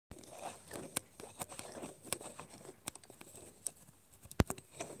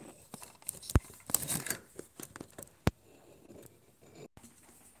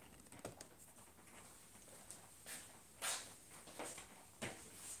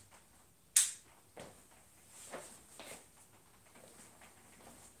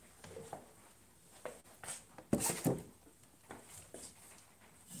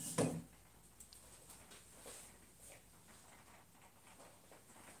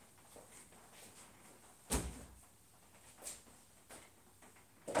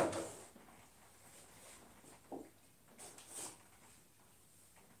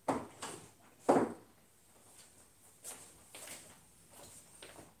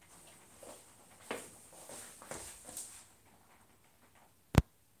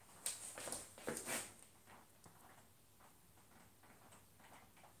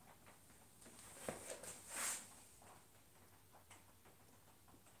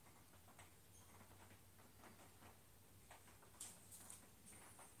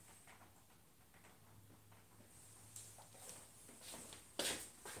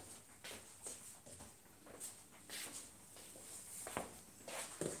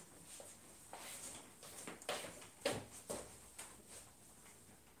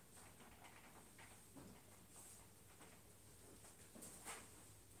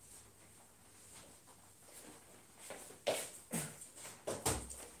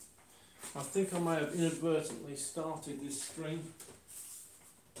I think I may have inadvertently started this string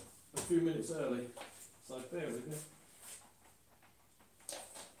a few minutes early, so bear with me.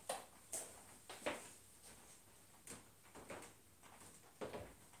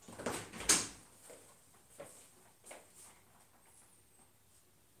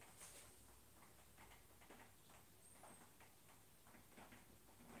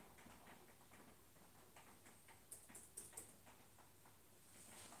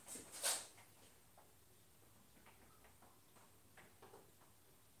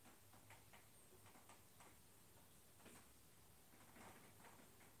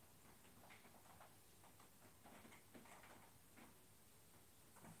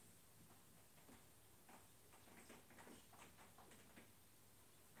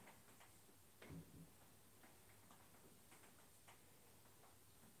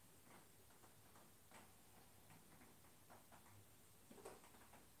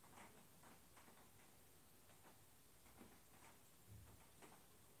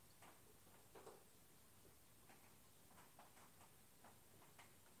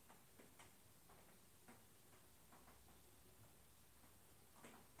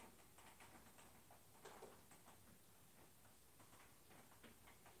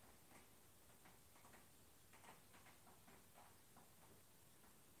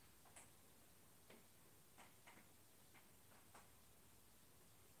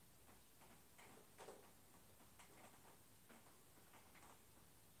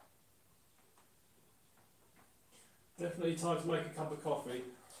 Definitely time to make a cup of coffee.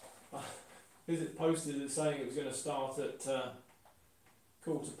 Is it posted as saying it was going to start at 15:15?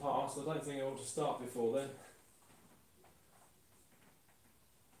 I don't think I ought to start before then.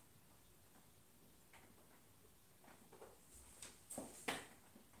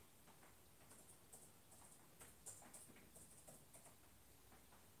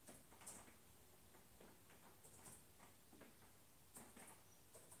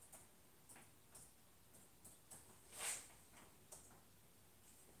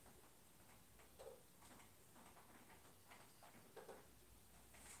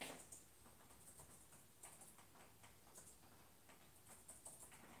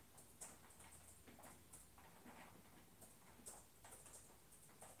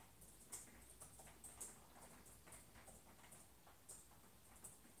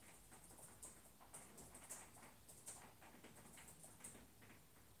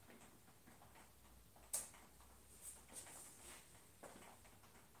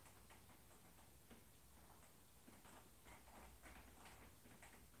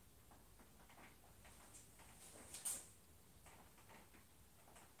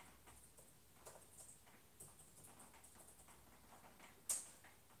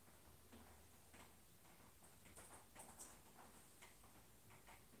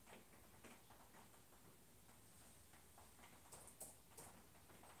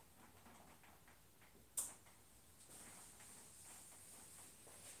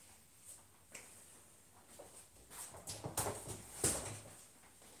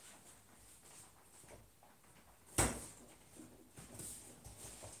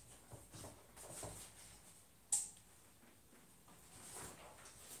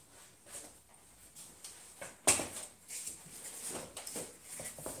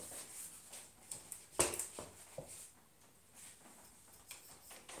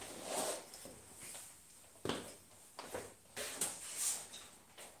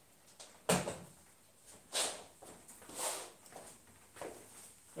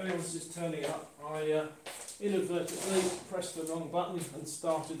 If anyone's just turning up, I inadvertently pressed the wrong button and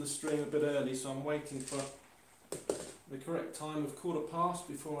started the stream a bit early, so I'm waiting for the correct time of 15:15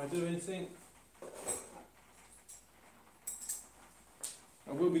 before I do anything.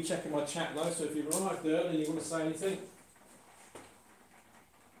 I will be checking my chat though, so if you've arrived early and you want to say anything,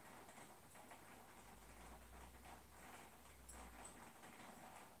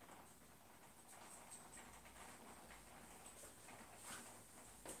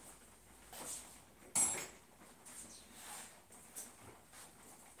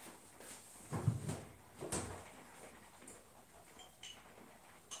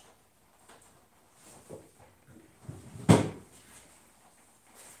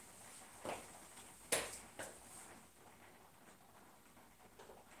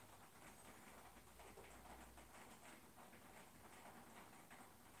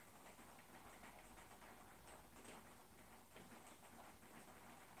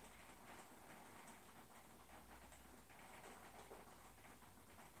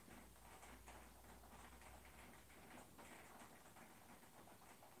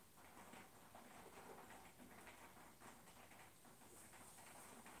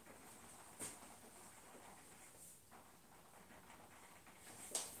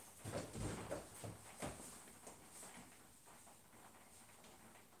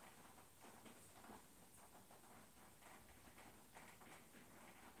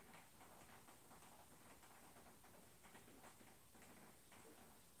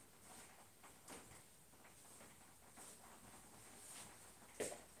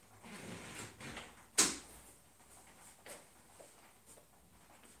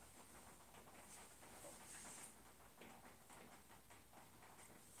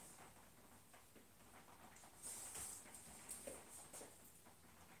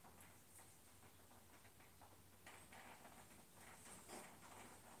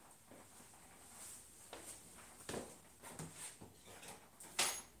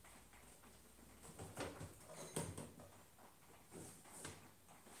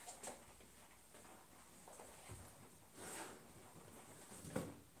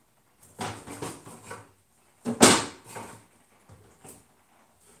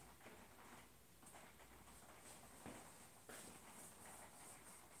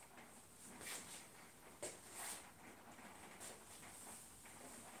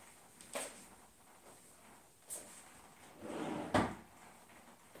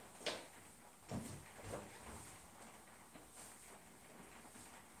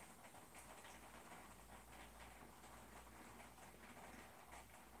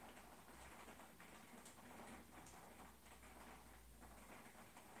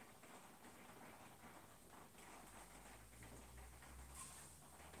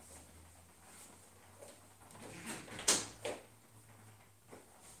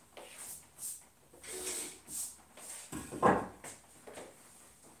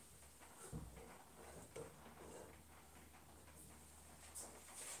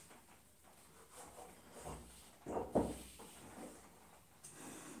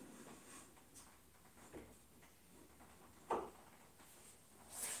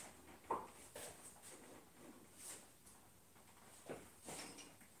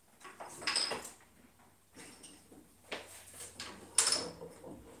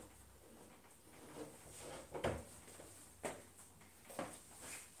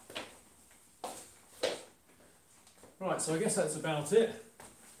 Right, so I guess that's about it.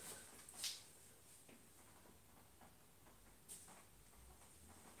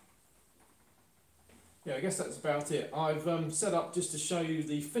 Yeah, I guess that's about it. I've set up just to show you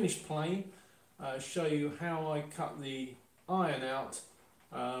the finished plane, show you how I cut the iron out,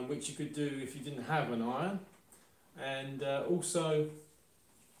 which you could do if you didn't have an iron, and also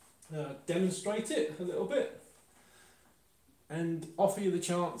demonstrate it a little bit and offer you the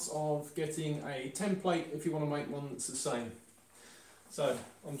chance of getting a template if you want to make one that's the same. So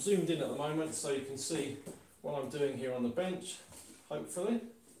I'm zoomed in at the moment so you can see what I'm doing here on the bench, hopefully.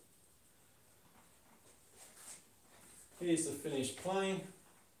 Here's the finished plane.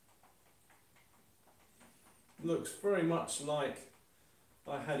 Looks very much like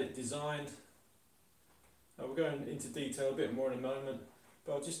I had it designed. We'll go into detail a bit more in a moment,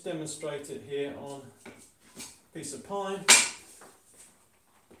 but I'll just demonstrate it here on a piece of pine.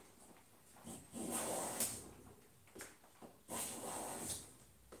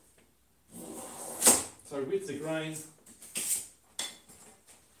 So with the grain,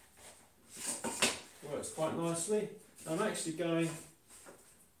 works quite nicely. I'm actually going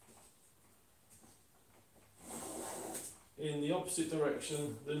in the opposite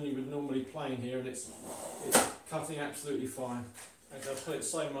direction than you would normally plane here, and it's cutting absolutely fine. And I've put it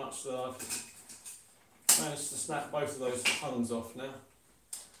so much that I've managed to snap both of those tongues off now.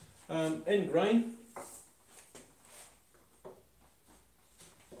 End grain.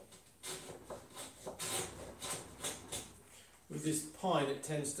 With this pine, it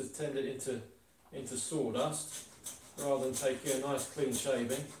tends to turn it into sawdust rather than taking a nice clean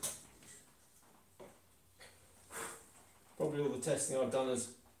shaving. Probably all the testing I've done has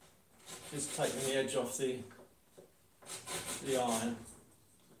just taken the edge off the iron.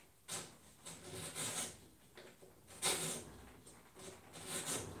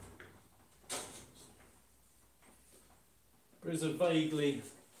 There is a vaguely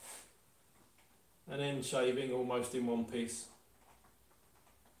an end shaving almost in one piece.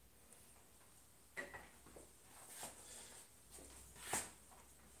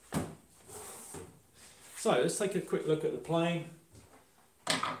 So let's take a quick look at the plane.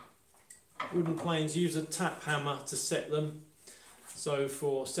 Wooden planes use a tap hammer to set them. So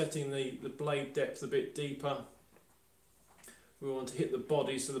for setting the blade depth a bit deeper, we want to hit the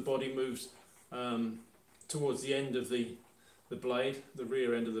body so the body moves towards the end of the blade, the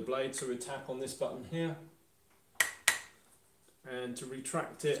rear end of the blade. So we tap on this button here, and to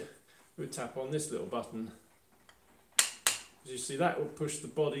retract it we tap on this little button. As you see, that will push the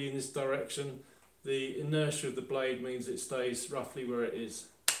body in this direction. The inertia of the blade means it stays roughly where it is.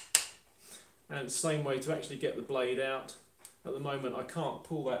 And it's the same way to actually get the blade out. At the moment I can't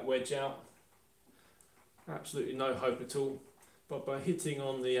pull that wedge out. Absolutely no hope at all. But by hitting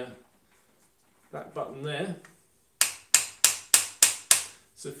on that button there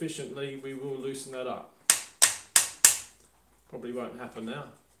sufficiently, we will loosen that up. Probably won't happen now.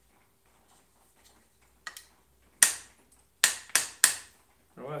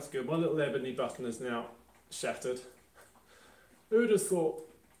 Oh, that's good. My little ebony button is now shattered. Who would have thought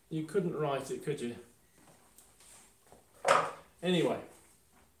you couldn't write it, could you? Anyway,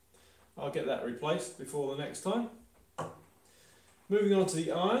 I'll get that replaced before the next time. Moving on to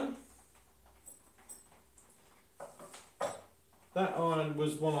the iron. That iron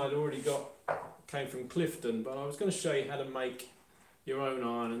was one I'd already got, came from Clifton, but I was going to show you how to make your own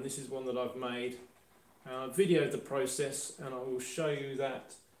iron, and this is one that I've made. I videoed the process, and I will show you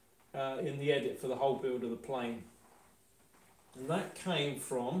that in the edit for the whole build of the plane. And that came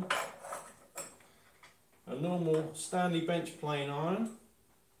from a normal Stanley bench plane iron.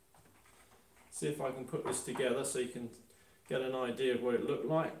 See if I can put this together so you can get an idea of what it looked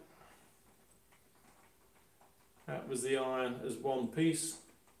like. That was the iron as one piece.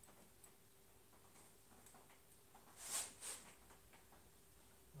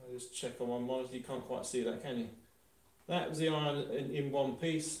 I'll just check on my monitor, you can't quite see that, can you? That was the iron in one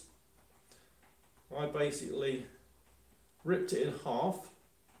piece. I basically ripped it in half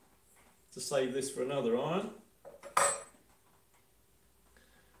to save this for another iron.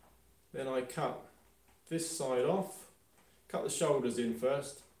 Then I cut this side off, cut the shoulders in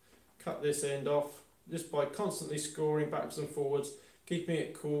first, cut this end off, just by constantly scoring backwards and forwards, keeping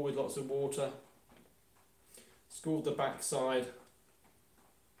it cool with lots of water. Scored the back side,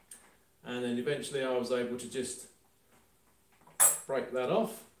 and then eventually I was able to just break that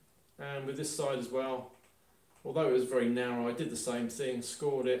off. And with this side as well, although it was very narrow, I did the same thing,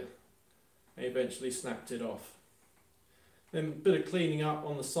 scored it, and eventually snapped it off. Then a bit of cleaning up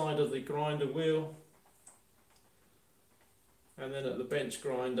on the side of the grinder wheel, and then at the bench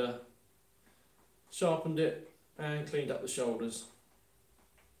grinder, sharpened it and cleaned up the shoulders.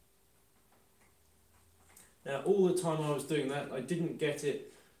 Now all the time I was doing that, I didn't get it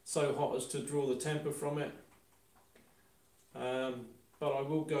so hot as to draw the temper from it, but I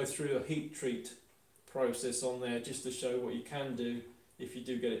will go through a heat treat process on there just to show what you can do if you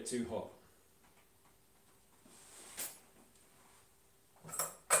do get it too hot.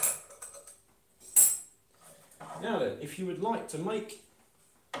 Now then, if you would like to make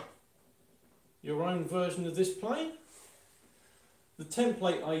your own version of this plane, the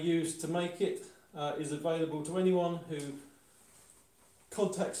template I used to make it is available to anyone who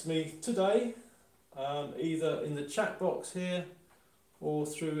contacts me today, either in the chat box here or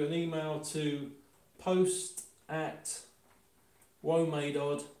through an email to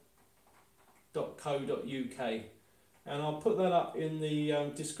post@womadod.co.uk, and I'll put that up in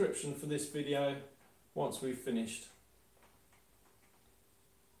the description for this video once we've finished.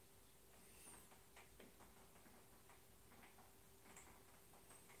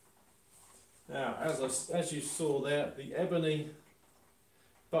 Now, as you saw there, the ebony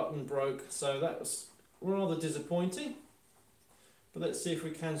button broke, so that was rather disappointing. But let's see if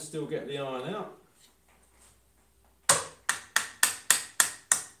we can still get the iron out.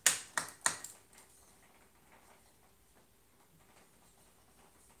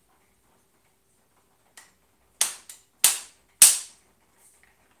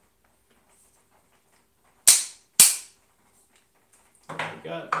 There we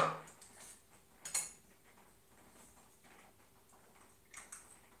go.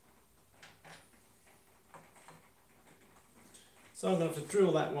 So I'm going to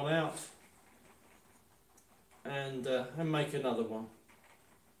drill that one out and make another one.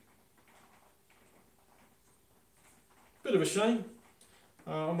 Bit of a shame.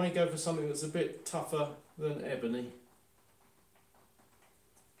 I may go for something that's a bit tougher than ebony.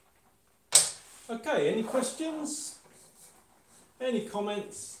 Okay, any questions? Any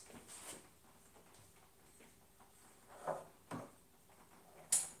comments?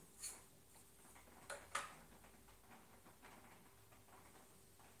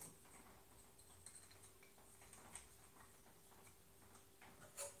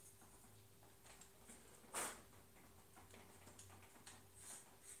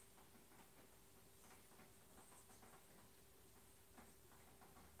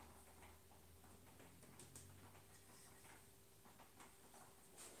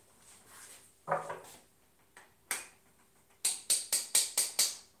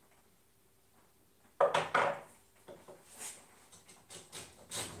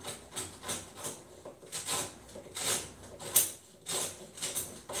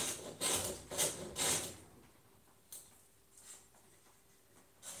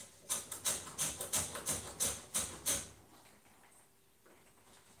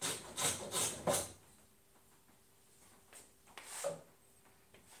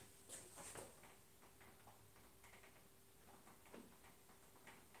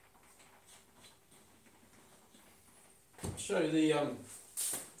 Show the a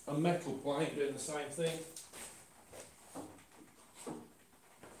metal plate doing the same thing.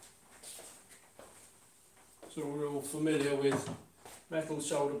 So we're all familiar with metal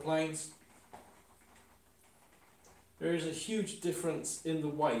shoulder planes. There is a huge difference in the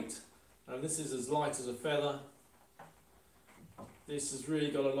weight, and this is as light as a feather. This has really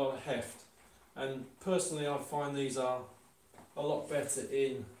got a lot of heft, and personally I find these are a lot better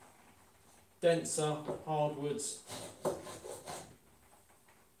in denser hardwoods.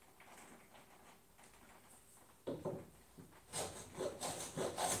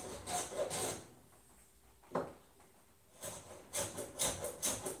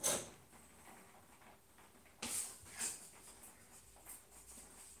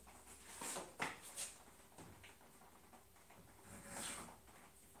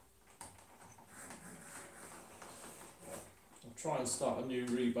 Try and start a new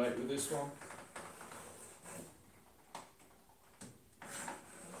rebate with this one.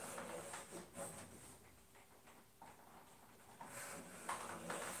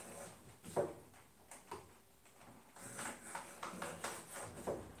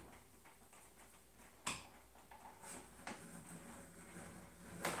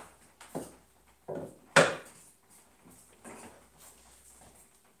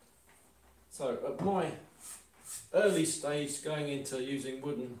 So at my early stage going into using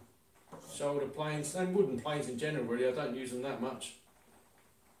wooden shoulder planes, and wooden planes in general really, I don't use them that much.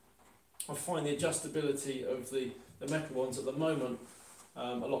 I find the adjustability of the metal ones at the moment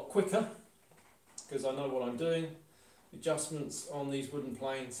a lot quicker, because I know what I'm doing. Adjustments on these wooden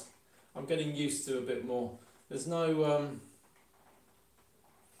planes I'm getting used to a bit more. There's no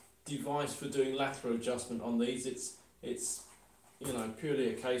device for doing lateral adjustment on these. It's you know, purely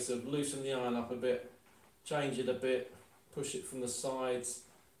a case of loosen the iron up a bit, change it a bit, push it from the sides,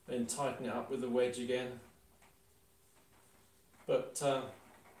 then tighten it up with the wedge again. But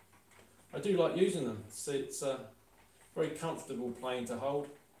I do like using them. So it's a very comfortable plane to hold,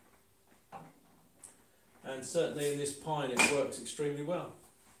 and certainly in this pine it works extremely well.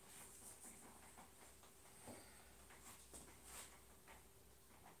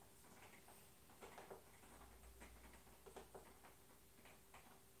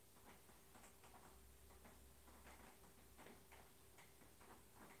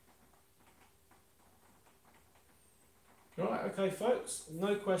 Right, okay folks,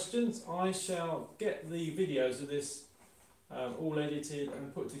 no questions. I shall get the videos of this all edited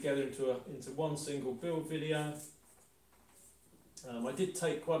and put together into one single build video. I did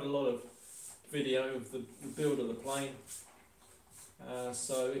take quite a lot of video of the build of the plane,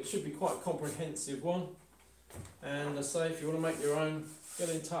 so it should be quite a comprehensive one. And I say, if you want to make your own, get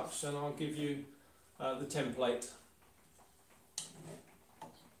in touch and I'll give you the template.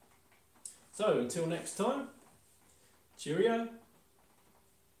 So until next time, cheerio.